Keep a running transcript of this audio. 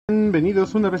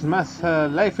Bienvenidos una vez más a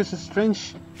Life is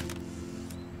Strange.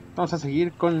 Vamos a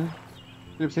seguir con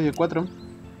el episodio 4.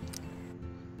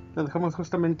 Lo dejamos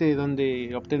justamente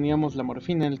donde obteníamos la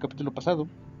morfina en el capítulo pasado.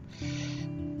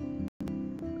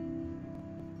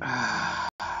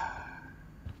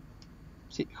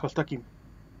 Sí, justo aquí.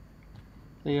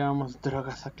 Le llevamos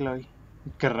drogas a Chloe.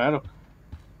 Qué raro.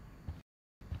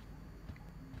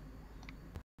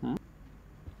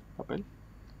 Papel.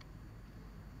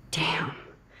 Damn.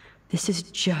 This is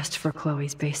just for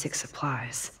Chloe's basic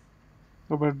supplies.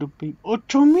 Overdue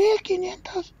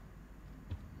 8,500.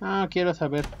 Ah, quiero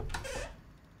saber.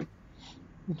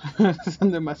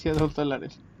 Son demasiados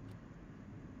dólares.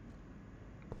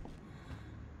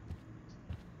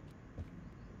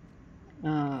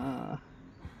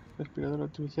 Respirador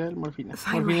artificial, morfina.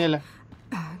 Morfinela.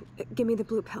 Give me the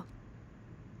blue pill.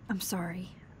 I'm sorry.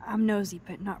 I'm nosy,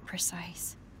 but not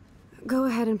precise. Go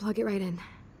ahead and plug it right in.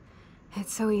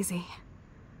 It's so easy.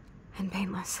 And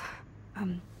painless.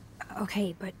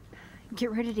 Okay, but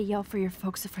get ready to yell for your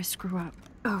folks if I screw up.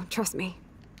 Oh, trust me.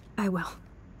 I will.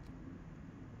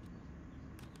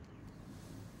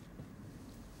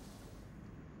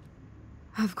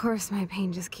 Of course, my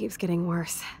pain just keeps getting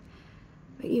worse.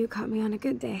 But you caught me on a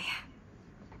good day.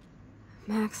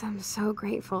 Max, I'm so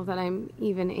grateful that I'm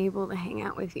even able to hang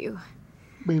out with you.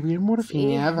 Vivir See,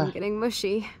 morfineada. I'm getting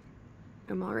mushy.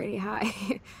 I'm already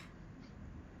high.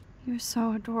 You're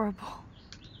so adorable.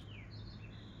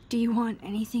 Do you want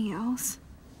anything else?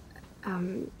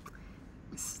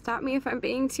 Stop me if I'm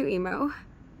being too emo,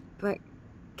 but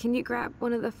can you grab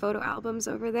one of the photo albums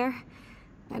over there?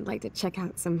 I'd like to check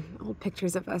out some old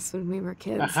pictures of us when we were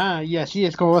kids. Ajá, y así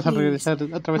es como vas a Please. regresar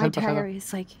otra vez My al pasado. diary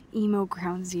is like emo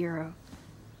ground zero.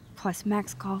 Plus,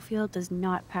 Max Caulfield does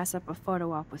not pass up a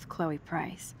photo op with Chloe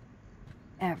Price.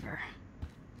 Ever.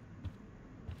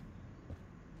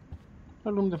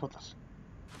 Álbum de fotos.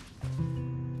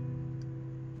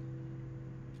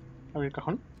 Abrir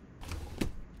cajón.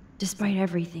 Despite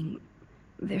everything,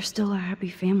 they're still a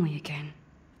happy family again.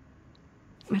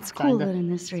 It's cool Kinda. that in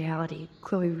this reality,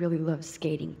 Chloe really loves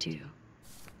skating too.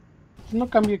 No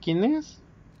cambió quién es.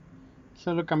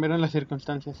 Solo cambiaron las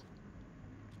circunstancias.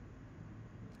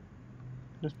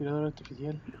 Respirador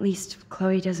artificial. At least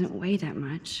Chloe doesn't weigh that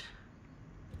much.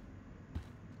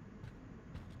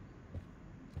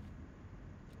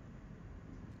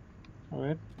 A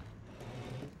ver.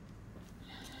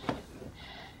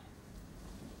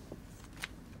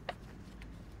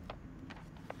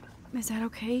 Is that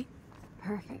okay?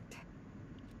 Perfect.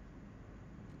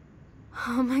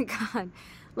 Oh my god,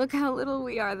 look how little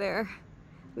we are there.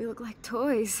 We look like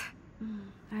toys.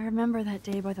 I remember that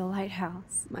day by the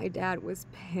lighthouse. My dad was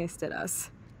pissed at us.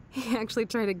 He actually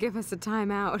tried to give us a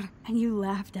timeout. And you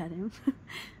laughed at him.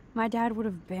 My dad would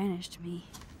have banished me.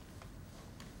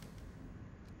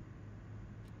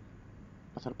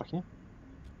 Pasar página.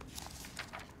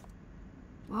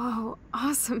 Whoa,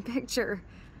 awesome picture.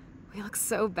 We look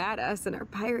so badass in our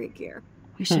pirate gear.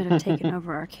 We should have taken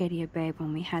over Arcadia Bay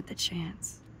when we had the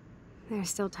chance. There's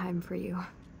still time for you.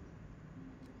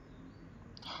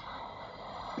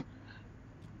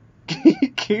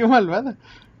 Qué malvada.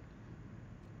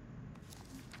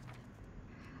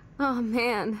 Oh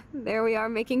man, there we are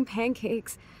making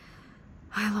pancakes.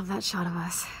 I love that shot of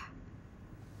us.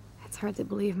 It's hard to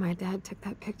believe my dad took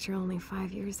that picture only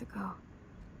 5 years ago.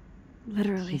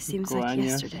 Literally seems 5 like años.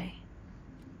 yesterday.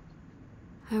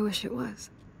 I wish it was.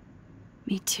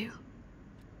 Me too.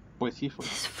 Pues sí fue.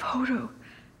 This photo.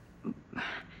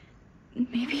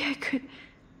 Maybe I could.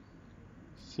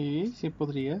 Sí, sí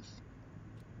podrías.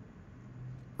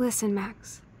 Listen,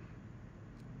 Max.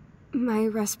 My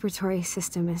respiratory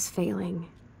system is failing,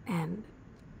 and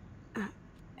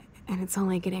it's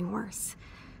only getting worse.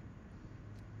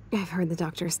 I've heard the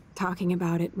doctors talking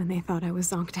about it when they thought I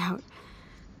was zonked out.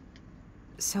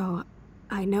 So,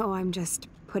 I know I'm just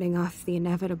putting off the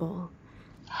inevitable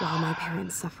while my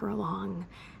parents suffer along.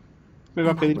 Me va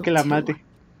a And I pedir will que la too. mate.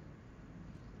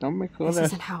 No me This jodas.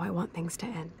 isn't how I want things to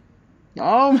end.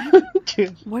 No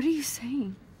manches. What are you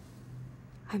saying?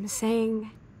 I'm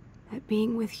saying that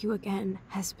being with you again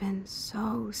has been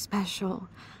so special.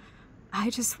 I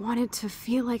just wanted to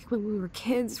feel like when we were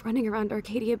kids running around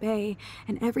Arcadia Bay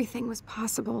and everything was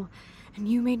possible, and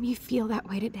you made me feel that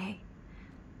way today.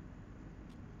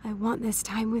 I want this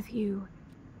time with you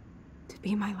to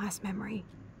be my last memory.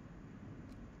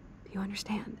 Do you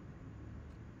understand?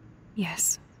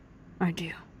 Yes, I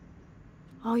do.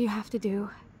 All you have to do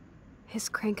is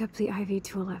crank up the IV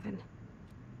to 11.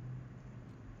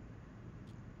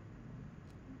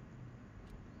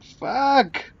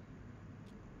 Fuck. 11.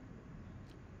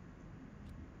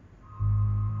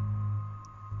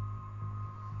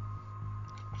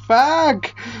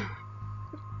 ¡Fuck!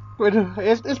 Bueno,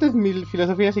 esta es mi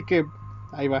filosofía, así que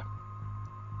ahí va.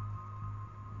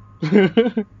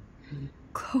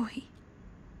 Chloe,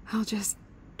 I'll just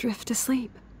drift to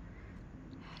sleep,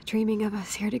 dreaming of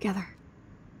us here together.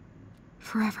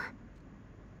 Forever.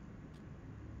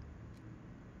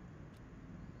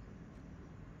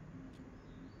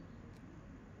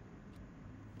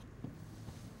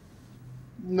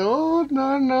 No,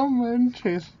 no, no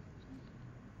manches.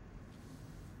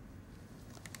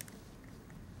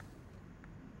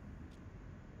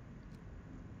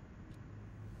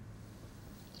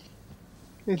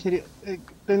 En serio,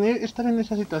 estar en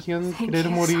esa situación, Thank querer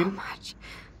you morir. so much.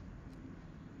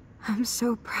 I'm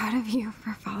so proud of you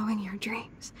for following your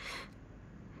dreams.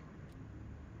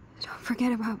 Don't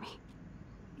forget about me.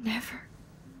 Never.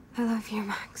 I love you,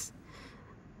 Max.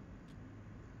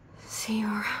 See you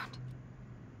around.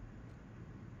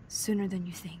 Sooner than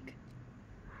you think.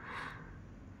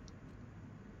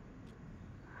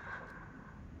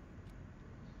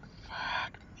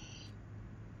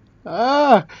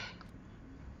 ¡Ah!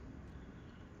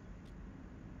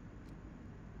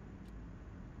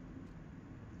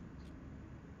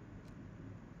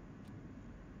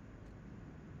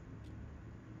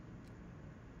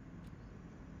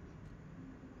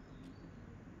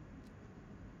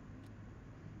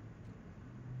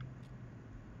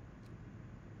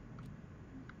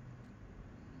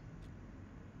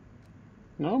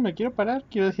 No, me quiero parar.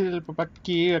 Quiero decirle al papá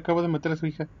que acabo de matar a su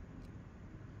hija.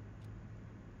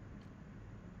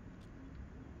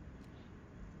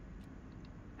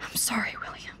 I'm sorry,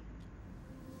 William.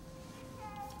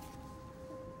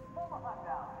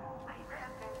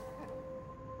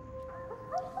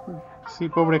 Sí,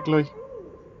 pobre Chloe.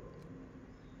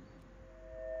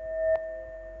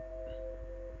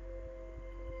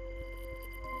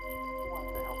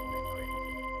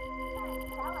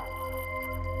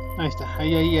 Ahí está,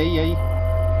 ahí.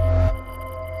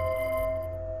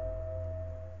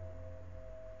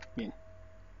 Bien.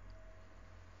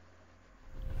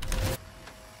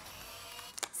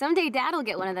 Someday Dad'll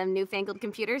get one of them newfangled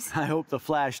computers. I hope the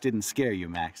flash didn't scare you,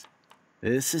 Max.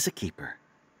 This is a keeper.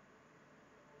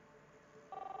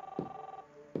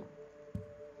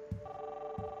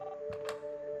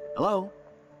 Hello?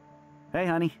 Hey,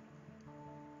 honey.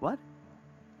 What?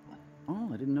 Oh,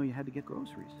 I didn't know you had to get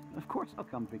groceries. Of course I'll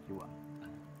come pick you up.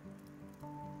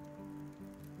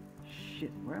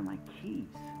 Shit, where are my keys?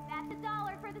 That's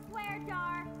 $1 for the swear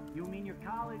jar. You mean your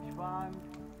college fund?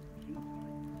 Keys,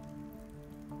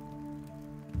 please.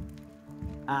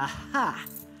 Aha!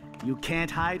 You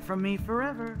can't hide from me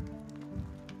forever.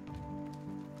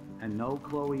 And no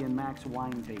Chloe and Max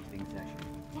wine tasting session.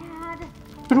 Dad.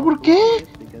 ¿Pero por qué?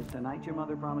 Because tonight your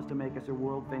mother promised to make us a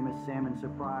world-famous salmon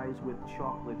surprise with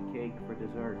chocolate cake for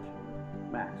dessert.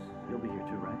 Max, you'll be here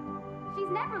too, right? She's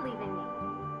never leaving me.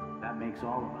 That makes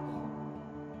all of us.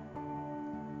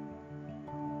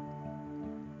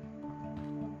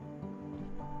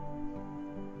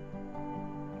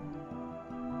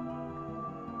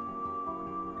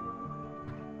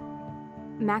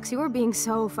 Max, you are being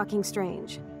so fucking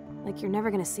strange. Like you're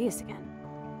never gonna see us again.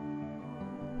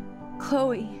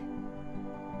 Chloe,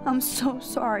 I'm so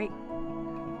sorry.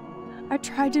 I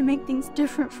tried to make things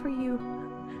different for you.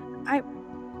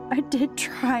 I did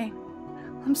try.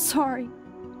 I'm sorry.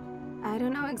 I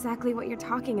don't know exactly what you're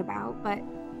talking about, but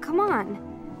come on.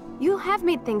 You have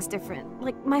made things different,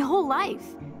 like my whole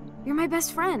life. You're my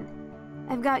best friend.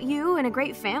 I've got you and a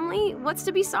great family. What's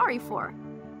to be sorry for?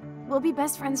 We'll be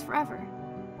best friends forever.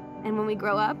 And when we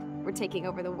grow up, we're taking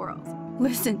over the world.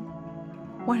 Listen,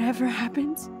 whatever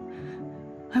happens,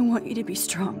 I want you to be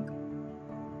strong.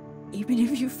 Even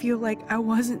if you feel like I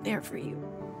wasn't there for you.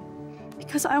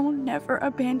 Because I will never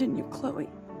abandon you, Chloe.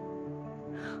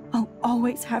 I'll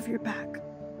always have your back.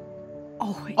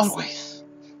 Always. Always.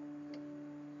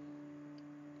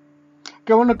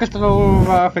 Qué bueno que esto no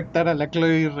va a afectar a la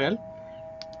Chloe real.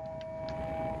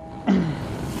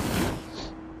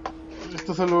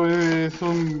 Esto solo es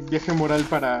un viaje moral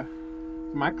para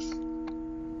Max.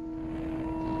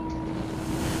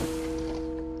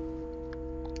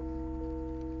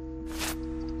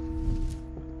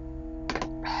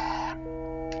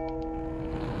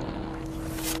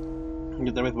 Y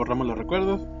otra vez borramos los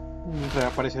recuerdos.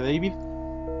 Reaparece David.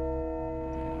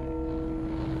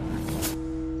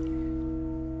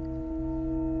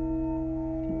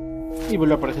 Y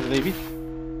vuelve a aparecer David.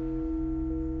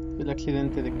 El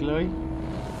accidente de Chloe.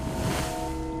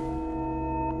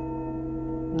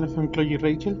 No son Chloe y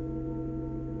Rachel.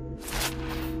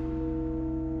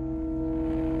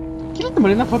 ¿Quién le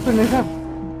tomaría una foto en esa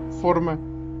forma?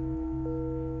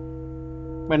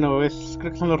 Bueno,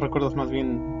 creo que son los recuerdos más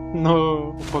bien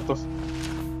No fotos.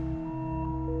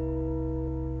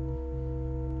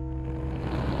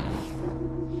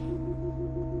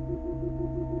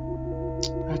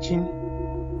 Ah, chin.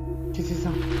 ¿Qué es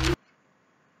eso?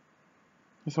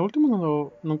 ¿Eso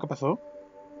último nunca pasó?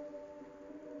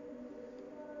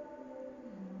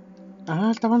 Ah,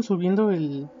 estaban subiendo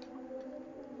el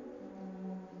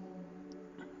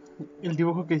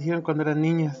dibujo que hicieron cuando eran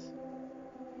niñas.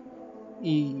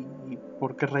 ¿Y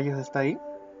por qué rayos está ahí?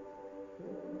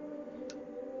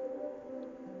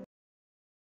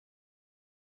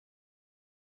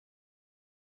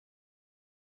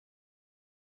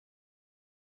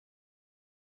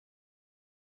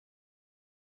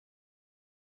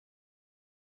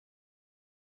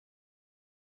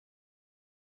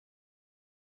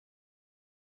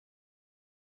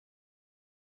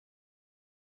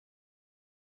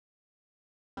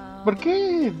 ¿Por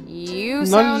qué? You No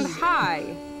sound l-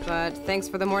 high, but thanks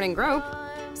for the morning grope.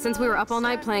 Since we were up all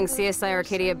night playing CSI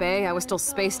Arcadia Bay, I was still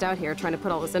spaced out here trying to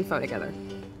put all this info together.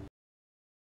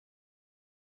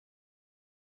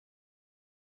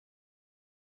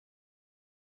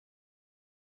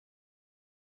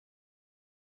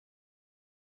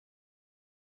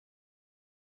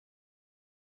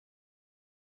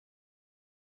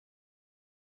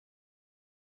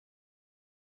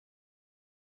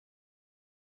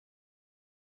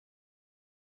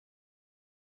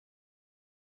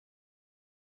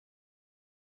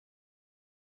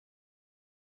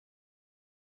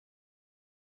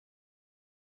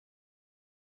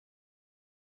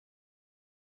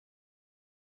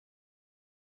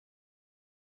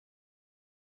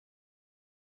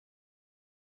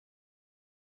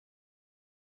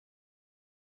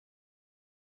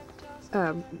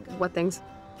 What things?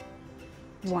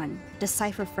 1.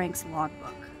 Decipher Frank's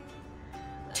logbook.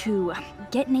 2.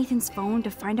 Get Nathan's phone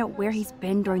to find out where he's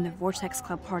been during the Vortex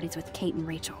Club parties with Kate and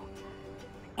Rachel.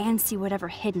 And see whatever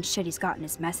hidden shit he's got in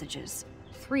his messages.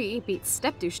 3. Beat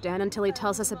Stepdouche Dan until he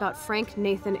tells us about Frank,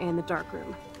 Nathan, and the dark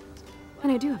room.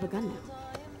 And I do have a gun now.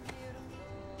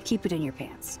 Keep it in your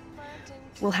pants.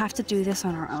 We'll have to do this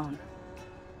on our own.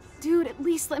 Dude, at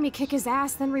least let me kick his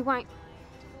ass, then rewind.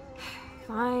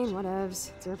 Fine,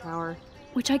 whatevs. It's your power.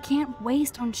 Which I can't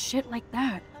waste on shit like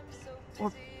that.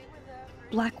 Or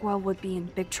Blackwell would be in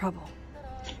big trouble.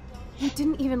 You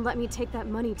didn't even let me take that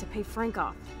money to pay Frank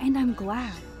off. And I'm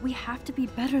glad. We have to be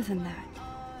better than that.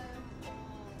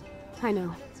 I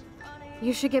know.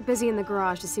 You should get busy in the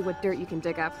garage to see what dirt you can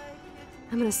dig up.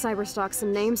 I'm gonna cyberstalk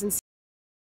some names and see.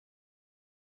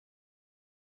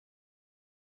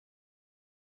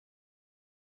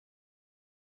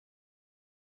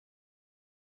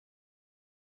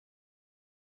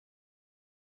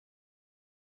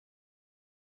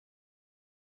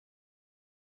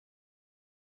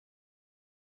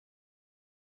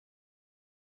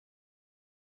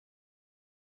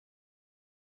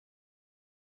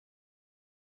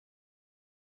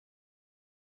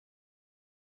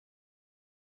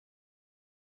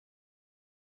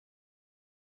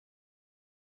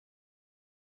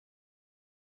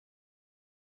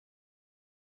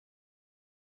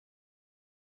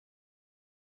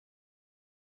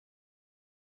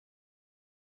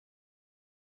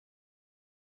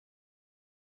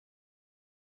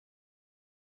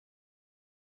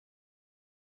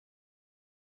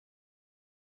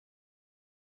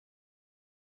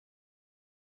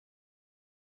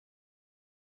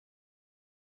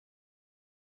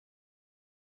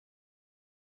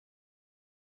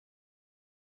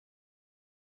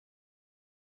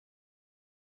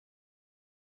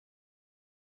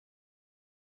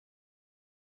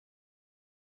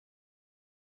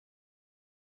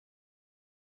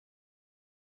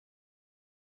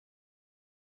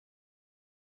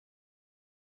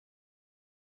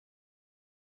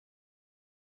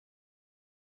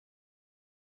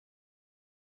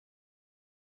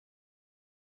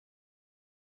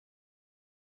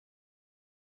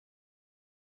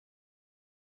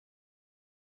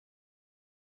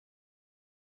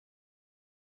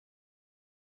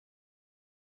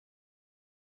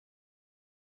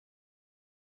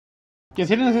 ¿Que en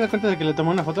serio no se da cuenta de que le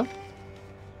tomó una foto?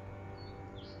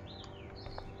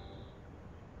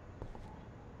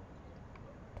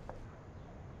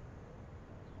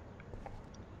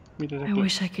 Mira, I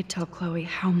wish I could tell Chloe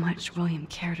how much William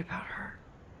cared about her.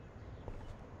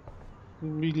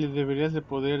 y le deberías de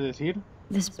poder decir.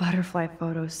 This butterfly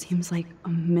photo seems like a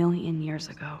million years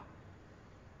ago.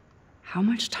 How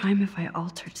much time have I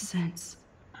altered since?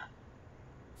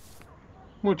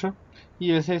 Mucho.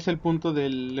 Y ese es el punto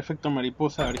del efecto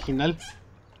mariposa original.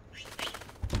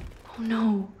 Oh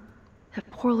no, that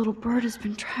poor little bird has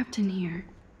been trapped in here.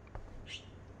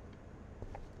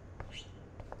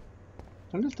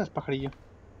 ¿Dónde estás, pajarillo?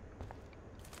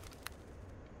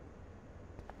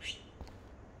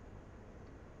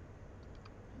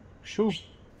 Shoo.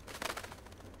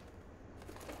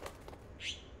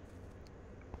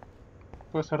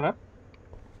 ¿Puedo cerrar?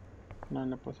 No,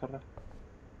 no puedo cerrar.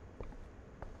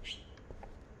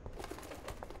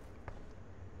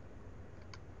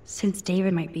 Since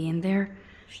David might be in there,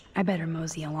 I better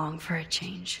mosey along for a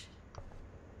change.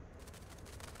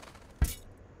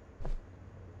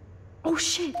 Oh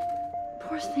shit!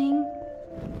 Poor thing.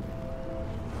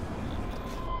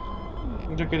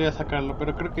 Yo quería sacarlo,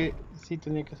 pero creo que sí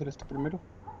tenía que hacer esto primero.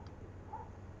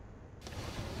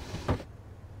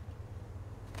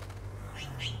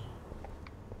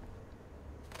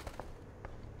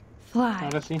 Fly.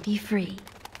 Ahora sí. Be free.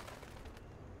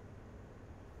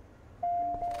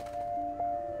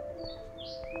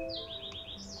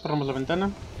 Cerramos la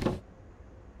ventana.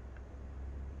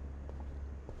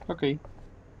 Ok.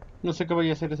 No sé qué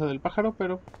vaya a hacer eso del pájaro,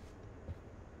 pero...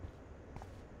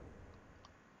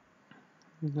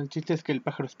 el chiste es que el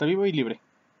pájaro está vivo y libre.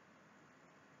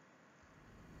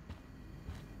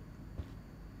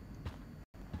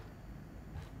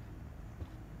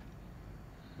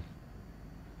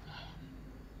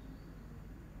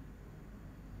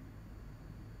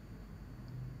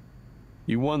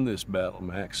 You won this battle,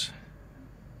 Max.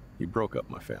 You broke up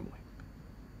my family.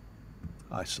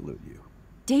 I salute you.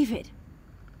 David,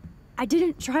 I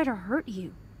didn't try to hurt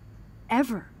you.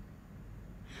 Ever.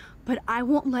 But I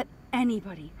won't let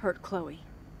anybody hurt Chloe.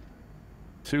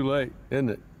 Too late, isn't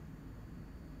it?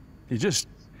 You just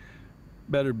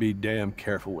better be damn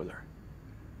careful with her.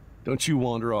 Don't you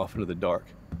wander off into the dark.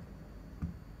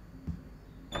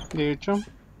 De hecho,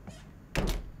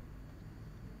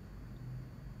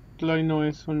 Chloe no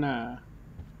es una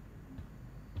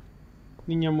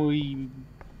niña muy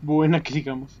buena, que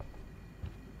digamos.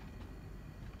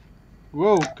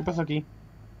 Wow, ¿qué pasa aquí?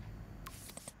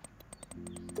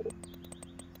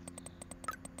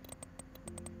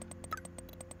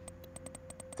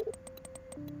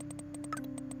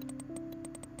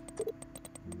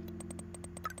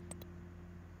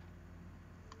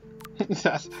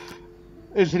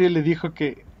 En serio le dijo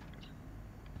que...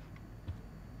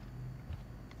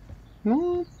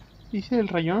 No, hice el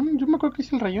rayón. Yo me acuerdo que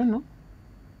hice el rayón, ¿no?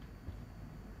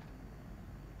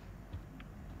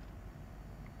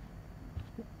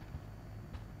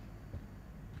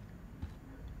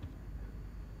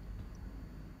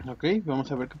 Ok,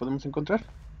 vamos a ver qué podemos encontrar.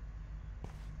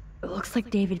 It looks like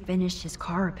David finished his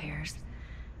car repairs.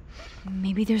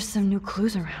 Maybe there's some new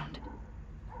clues around.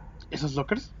 ¿Esos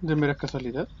lockers? ¿De mera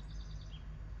casualidad?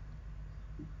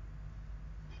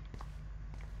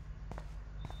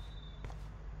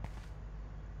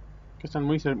 Que están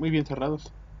muy bien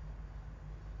cerrados.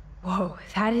 Whoa,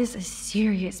 that is a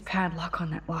serious padlock on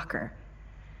that locker.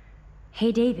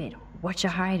 Hey David, what you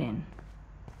hiding?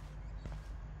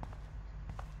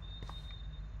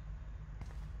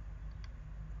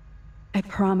 I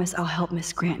promise I'll help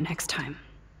Miss Grant next time.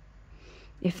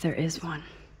 If there is one.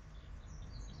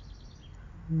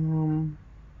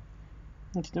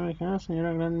 El sistema de género,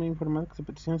 señora Grant me ha informado que su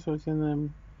petición es solucionada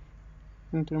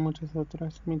entre muchas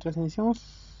otras. Mientras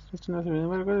iniciamos, esto no se ve de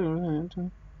embargo de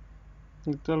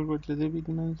algo de David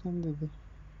Manson de...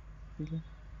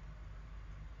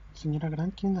 Señora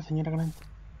Grant, ¿quién es la señora Grant?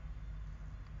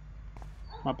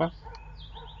 ¿Mapa?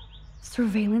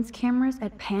 Surveillance cameras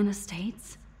at Pan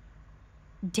Estates?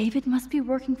 David must be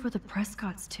working for the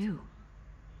Prescotts too.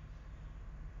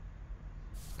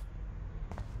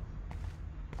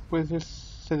 Pues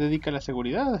se dedica a la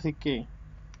seguridad, así que...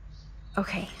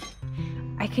 Okay,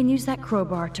 I can use that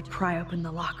crowbar to pry open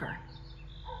the locker.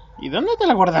 ¿Y dónde te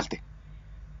la guardaste?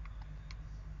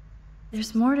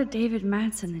 There's more to David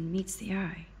Madsen than meets the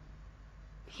eye.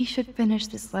 He should finish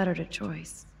this letter to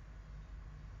Joyce.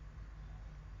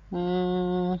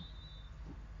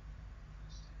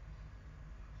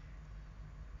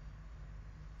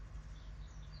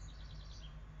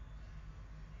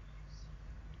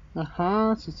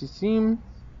 Ajá, sí.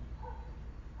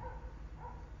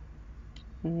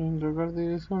 En lugar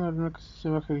de eso, una cosa se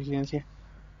baja vigilancia.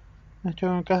 Me he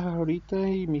echado en casa ahorita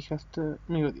y mi hija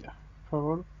me odia. Por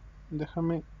favor,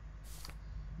 déjame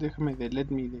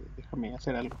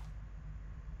hacer algo.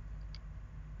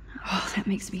 Oh, that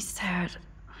makes me sad.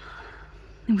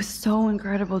 It was so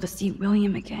incredible to see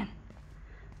William again.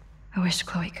 I wish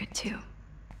Chloe could too.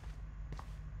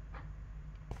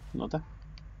 Nota.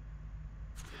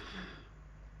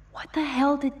 What the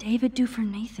hell did David do for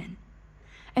Nathan?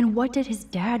 And what did his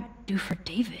dad do for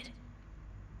David?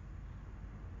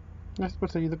 Gracias por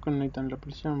su ayuda con Nathan. La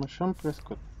policía llama Sean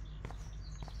Prescott.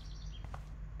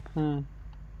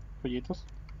 Folletos.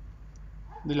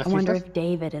 De las I wonder fiestas. if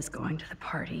David is going to the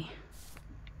party.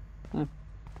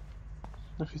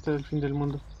 La fiesta del fin del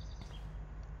mundo.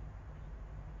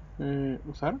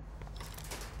 ¿Usar?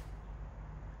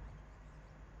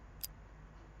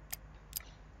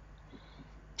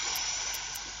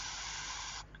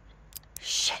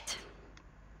 Shit.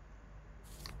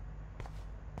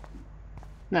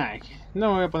 Nah,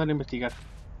 no me voy a poner a investigar.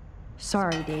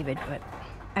 Sorry, David, but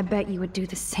I bet you would do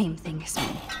the same thing as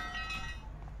me.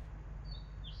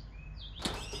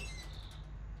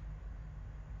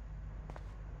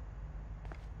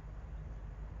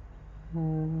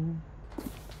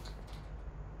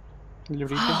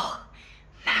 Librito. Oh,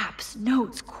 maps,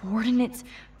 notes, coordinates,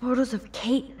 photos of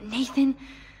Kate, Nathan.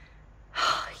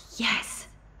 Oh, yes.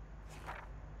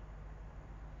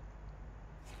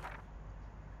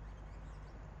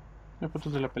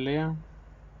 Fotos de la pelea.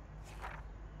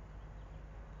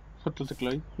 Fotos de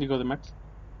Chloe, digo de Max.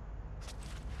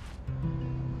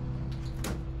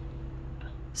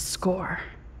 Score.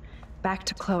 Back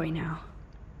to Chloe now.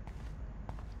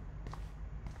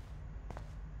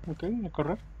 Ok, a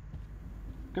correr.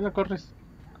 ¿Qué no corres?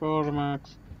 Corre,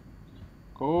 Max.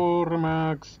 Corre,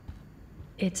 Max.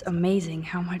 It's amazing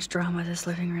how much drama this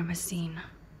living room has seen.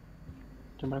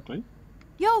 ¿Llamar a Chloe?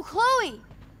 Yo, Chloe!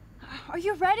 Are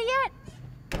you ready yet?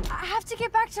 I have to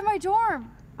get back to my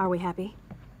dorm. Are we happy?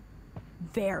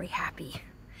 Very happy.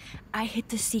 I hit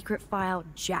the secret file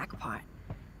jackpot.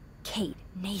 Kate,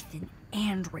 Nathan,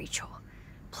 and Rachel.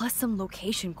 Plus some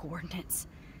location coordinates.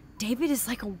 David is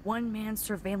like a one-man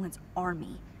surveillance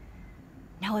army.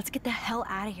 Now let's get the hell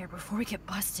out of here before we get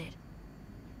busted.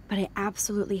 But I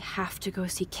absolutely have to go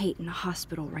see Kate in the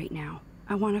hospital right now.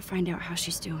 I want to find out how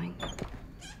she's doing.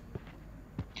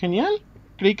 Genial.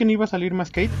 Creí que no iba a salir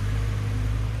más Kate.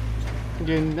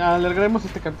 Bien, alargaremos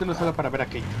este capítulo solo para ver a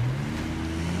Kate.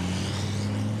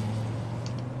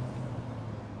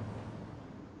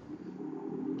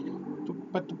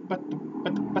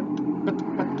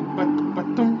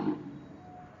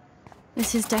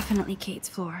 This is definitely Kate's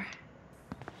floor.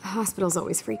 The hospitals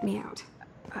always freak me out.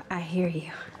 I hear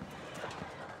you.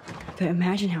 But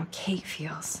imagine how Kate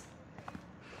feels.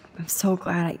 I'm so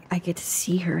glad I get to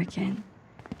see her again.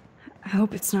 I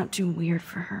hope it's not too weird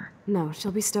for her. No,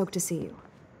 she'll be stoked to see you.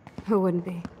 Who wouldn't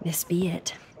be? This be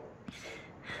it.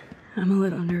 I'm a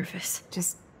little nervous.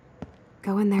 Just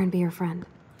go in there and be your friend.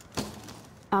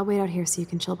 I'll wait out here so you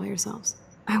can chill by yourselves.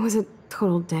 I was a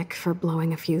total dick for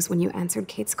blowing a fuse when you answered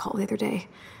Kate's call the other day.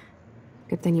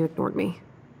 Good thing you ignored me.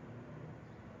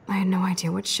 I had no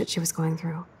idea what shit she was going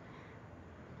through.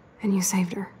 And you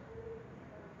saved her.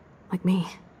 Like me.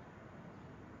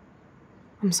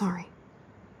 I'm sorry.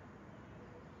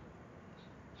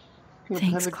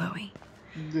 Thanks, Chloe.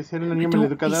 De ser una niña Don't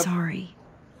be maleducada, sorry.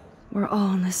 We're all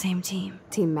on the same team.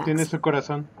 Team Max. tiene su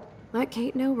corazón. Let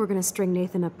Kate know we're gonna string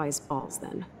Nathan up by his balls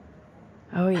then.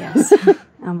 Oh, yes.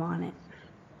 I'm on it.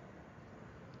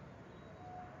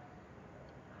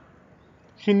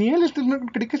 Genial, esto no,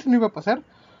 creí que esto no iba a pasar.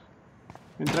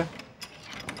 Entra.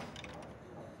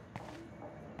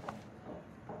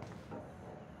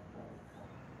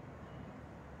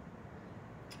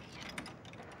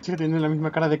 Sigue teniendo la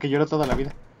misma cara de que lloró toda la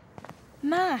vida.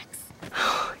 Max,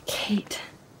 Kate.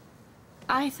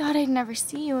 I thought I'd never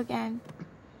see you again.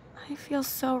 I feel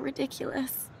so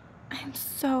ridiculous. I'm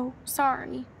so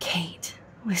sorry. Kate,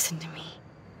 listen to me.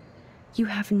 You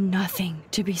have nothing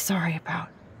to be sorry about.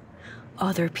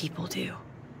 Other people do.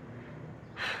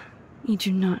 You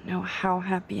do not know how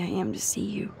happy I am to see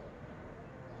you.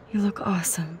 You look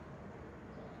awesome.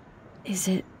 Is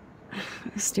it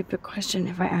a stupid question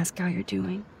if I ask how you're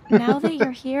doing? Now that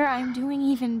you're here, I'm doing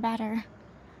even better.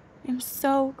 I'm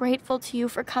so grateful to you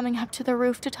for coming up to the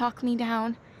roof to talk me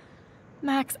down.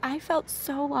 Max, I felt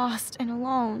so lost and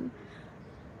alone.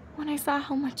 When I saw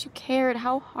how much you cared,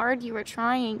 how hard you were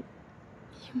trying,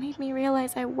 you made me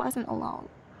realize I wasn't alone.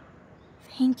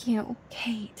 Thank you.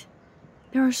 Kate,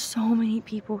 there are so many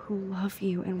people who love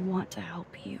you and want to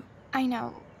help you. I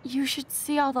know. You should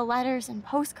see all the letters and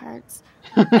postcards.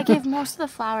 I gave most of the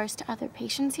flowers to other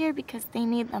patients here because they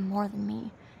need them more than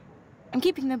me. I'm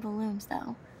keeping the balloons,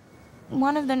 though.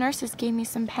 One of the nurses gave me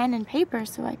some pen and paper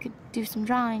so I could do some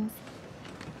drawings.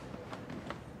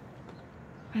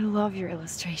 I love your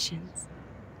illustrations.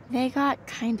 They got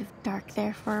kind of dark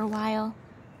there for a while.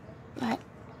 But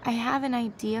I have an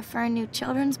idea for a new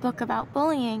children's book about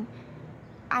bullying.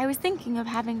 I was thinking of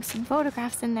having some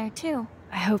photographs in there, too.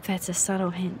 I hope that's a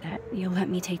subtle hint that you'll let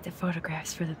me take the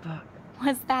photographs for the book.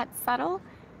 Was that subtle?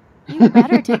 You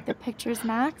better take the pictures,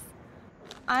 Max.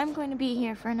 I'm going to be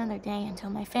here for another day until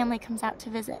my family comes out to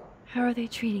visit. How are they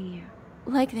treating you?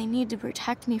 Like they need to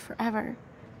protect me forever.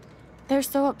 They're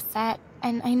so upset,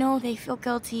 and I know they feel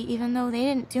guilty even though they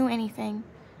didn't do anything.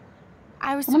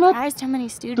 I was surprised how many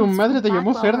students Tu madre from te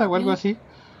llamó Blackwell cerda o wrote algo me. así.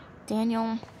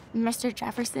 Daniel, Mr.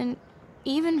 Jefferson,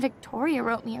 even Victoria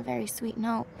wrote me a very sweet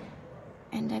note.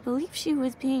 And I believe she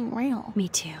was being real. Me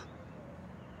too.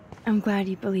 I'm glad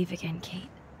you believe again, Kate.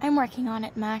 I'm working on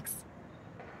it, Max.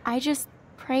 I just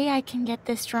pray I can get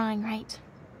this drawing right.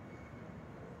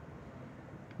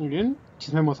 Muy bien.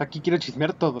 Chismemos. Aquí quiero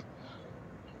chismear todo.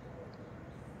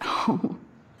 Oh,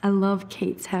 I love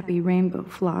Kate's happy rainbow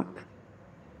flock.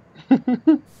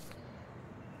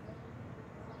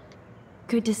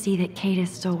 Good to see that Kate is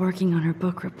still working on her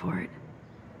book report.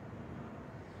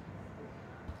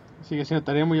 Sigue haciendo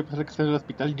tarea, muy a pesar de que está en el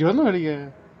hospital. Yo no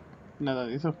haría nada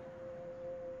de eso.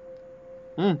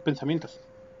 Pensamientos.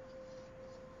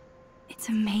 It's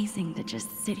amazing to just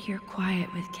sit here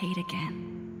quiet with Kate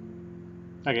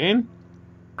again. Again?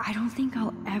 I don't think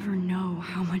I'll ever know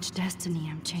how much destiny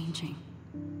I'm changing.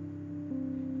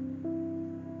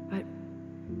 But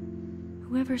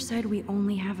whoever said we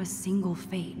only have a single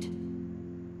fate?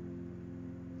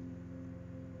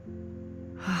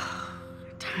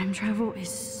 Time travel is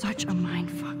such a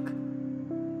mindfuck.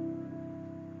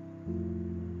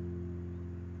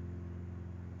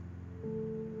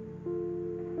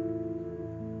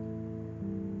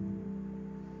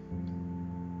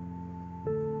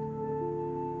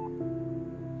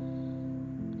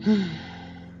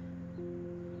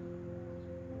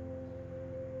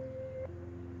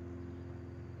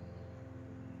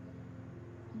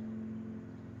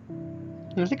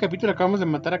 En este capítulo acabamos de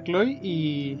matar a Chloe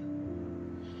y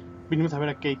vinimos a ver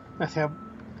a Kate. O sea,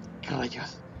 ¿qué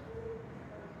rayos?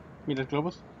 Mira el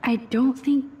globos. I don't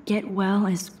think get well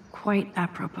is quite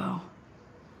apropos.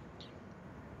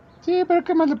 Sí, pero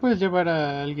 ¿qué más le puedes llevar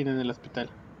a alguien en el hospital?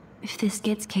 If this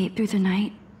gets Kate through the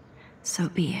night, so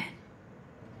be it.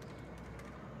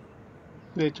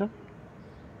 De hecho.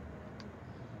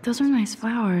 Those are nice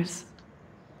flowers.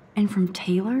 And from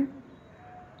Taylor?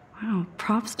 Wow,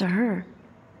 props to her.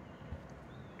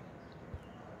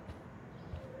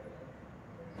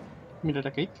 Mirar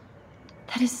a Kate.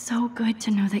 That is so good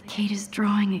to know that Kate is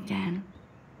drawing again.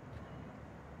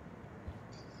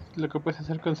 Lo que puedes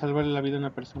hacer con salvar la vida a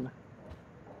una persona.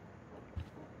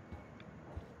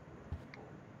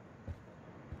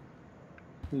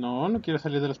 No, no quiero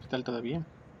salir del hospital todavía.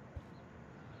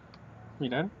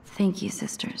 Mirar. Thank you,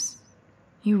 sisters.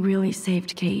 You really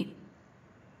saved Kate.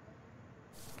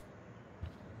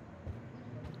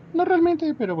 No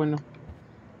realmente, pero bueno.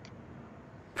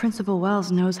 Principal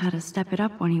Wells knows how to step it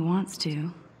up when he wants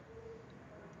to.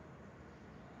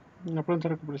 Una pronta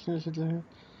recuperación de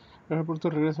el pronto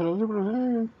regreso a la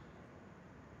uso.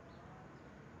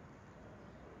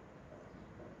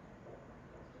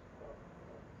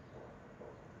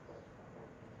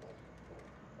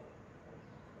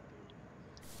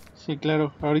 Sí,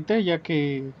 claro. Ahorita ya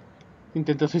que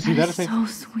intentó suicidarse. That is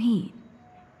so sweet.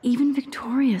 Even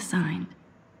Victoria signed.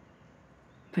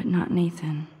 But not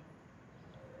Nathan.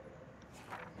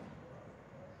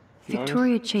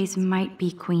 Victoria Chase might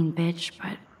be queen bitch,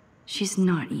 but she's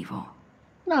not evil.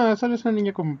 No, solo es una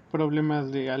niña con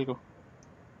problemas de algo.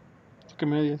 Así que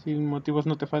me digas, si motivos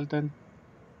no te faltan.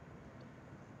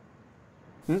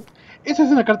 Esa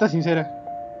es una carta sincera.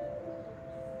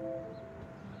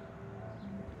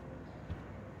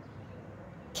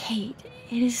 Kate,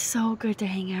 it is so good to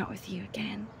hang out with you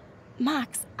again.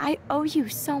 Max, I owe you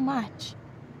so much.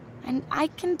 And I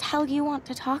can tell you want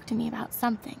to talk to me about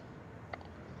something.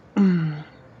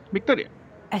 Victoria.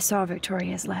 I saw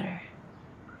Victoria's letter.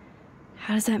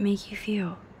 How does that make you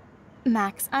feel?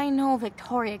 Max, I know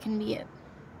Victoria can be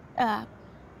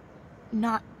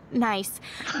not nice,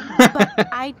 but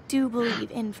I do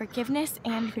believe in forgiveness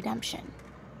and redemption.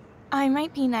 I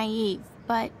might be naive,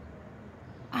 but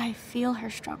I feel her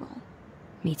struggle.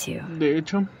 Me too. De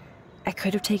hecho. I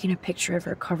could have taken a picture of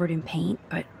her covered in paint,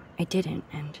 but I didn't,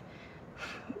 and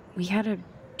we had a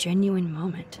genuine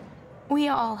moment. We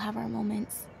all have our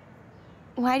moments.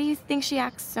 Why do you think she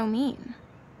acts so mean?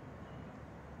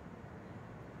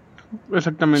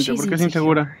 Exactamente, She's porque es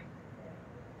insegura.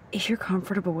 If you're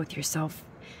comfortable with yourself,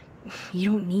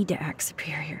 you don't need to act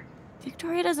superior.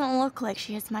 Victoria doesn't look like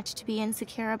she has much to be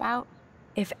insecure about.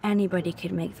 If anybody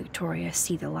could make Victoria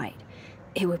see the light,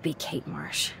 it would be Kate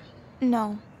Marsh.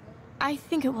 No. I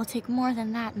think it will take more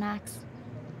than that, Max.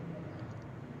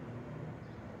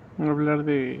 Hablar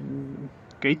de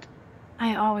Kate.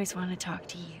 I always want to talk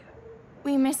to you.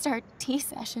 We missed our tea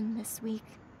session this week.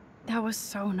 That was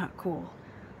so not cool.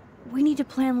 We need to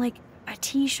plan, like, a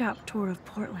tea shop tour of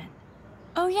Portland.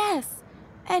 Oh, yes.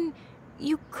 And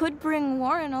You could bring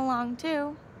Warren along,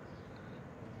 too.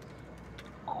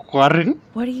 ¿Warren?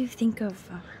 What do you think of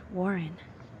Warren?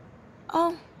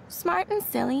 Oh, smart and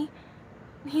silly.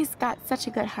 He's got such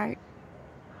a good heart.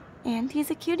 And he's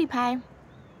a cutie pie.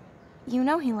 You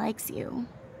know he likes you.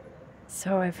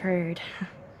 So I've heard.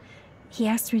 He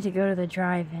asked me to go to the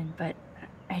drive-in, but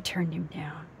I turned him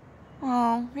down.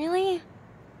 Oh, really?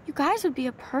 You guys would be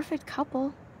a perfect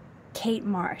couple. Kate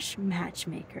Marsh,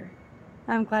 matchmaker.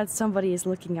 I'm glad somebody is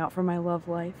looking out for my love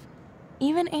life.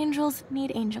 Even angels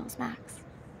need angels, Max.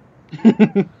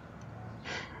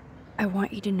 I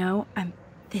want you to know I'm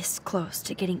this close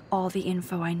to getting all the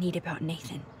info I need about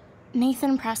Nathan.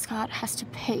 Nathan Prescott has to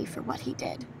pay for what he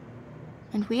did.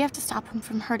 And we have to stop him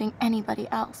from hurting anybody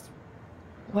else.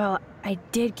 Well, I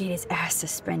did get his ass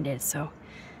suspended, so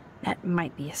that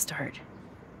might be a start.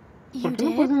 You ¿Por qué no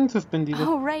did? pueden suspendido?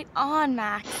 Oh, right on,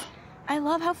 Max. I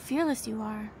love how fearless you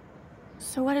are.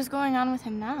 So what is going on with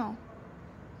him now?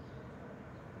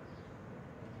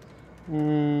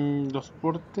 Los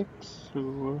Vortex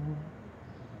o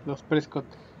los Prescott.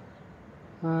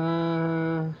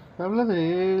 Habla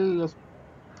de los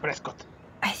Prescott.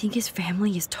 I think his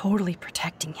family is totally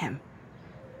protecting him.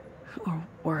 Or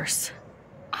worse.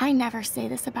 I never say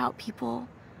this about people,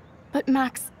 but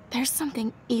Max, there's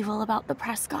something evil about the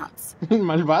Prescotts.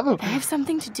 Malvado. They have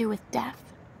something to do with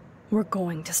death. We're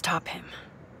going to stop him.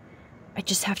 I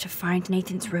just have to find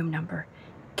Nathan's room number,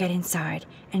 get inside,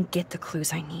 and get the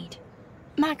clues I need.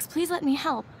 Max, please let me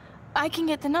help. I can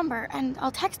get the number, and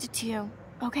I'll text it to you,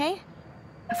 okay?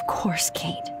 Of course,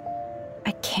 Kate.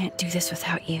 I can't do this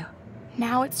without you.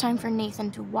 Now it's time for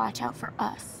Nathan to watch out for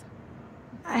us.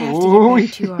 I have to get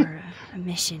back to our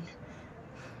mission.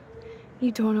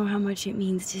 You don't know how much it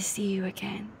means to see you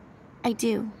again. I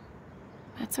do.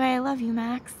 That's why I love you,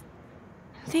 Max.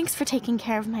 Thanks for taking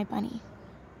care of my bunny.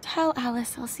 Tell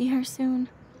Alice I'll see her soon.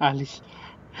 Alice.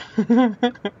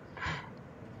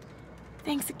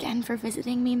 Thanks again for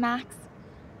visiting me, Max.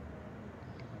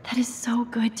 That is so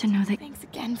good to know that. Thanks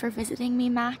again for visiting me,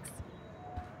 Max.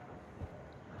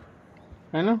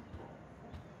 Bueno.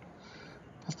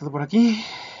 Hasta por aquí.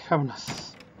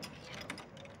 Vámonos.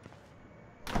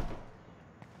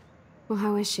 Well,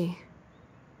 how is she?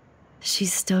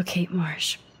 She's still Kate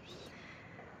Marsh.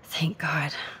 Thank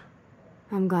God.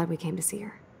 I'm glad we came to see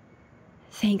her.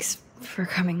 Thanks for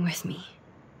coming with me.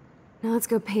 Now let's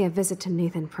go pay a visit to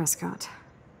Nathan Prescott.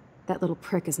 That little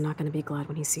prick is not going to be glad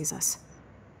when he sees us.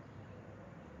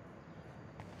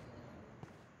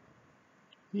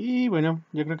 Y bueno,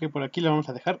 yo creo que por aquí lo vamos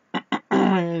a dejar.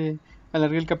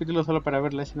 Alargué el capítulo solo para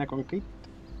ver la escena con Kate.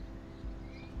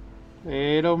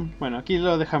 Pero bueno, aquí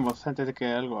lo dejamos antes de que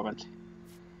algo avance.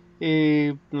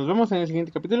 Nos vemos en el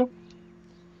siguiente capítulo.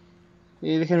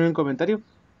 Déjenme un comentario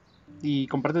y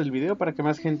compartan el video para que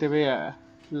más gente vea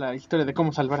la historia de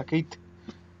cómo salvar a Kate.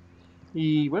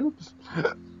 Y bueno, pues...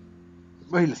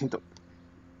 Ay, lo siento.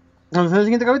 Nos vemos en el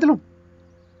siguiente capítulo.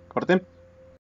 Corten.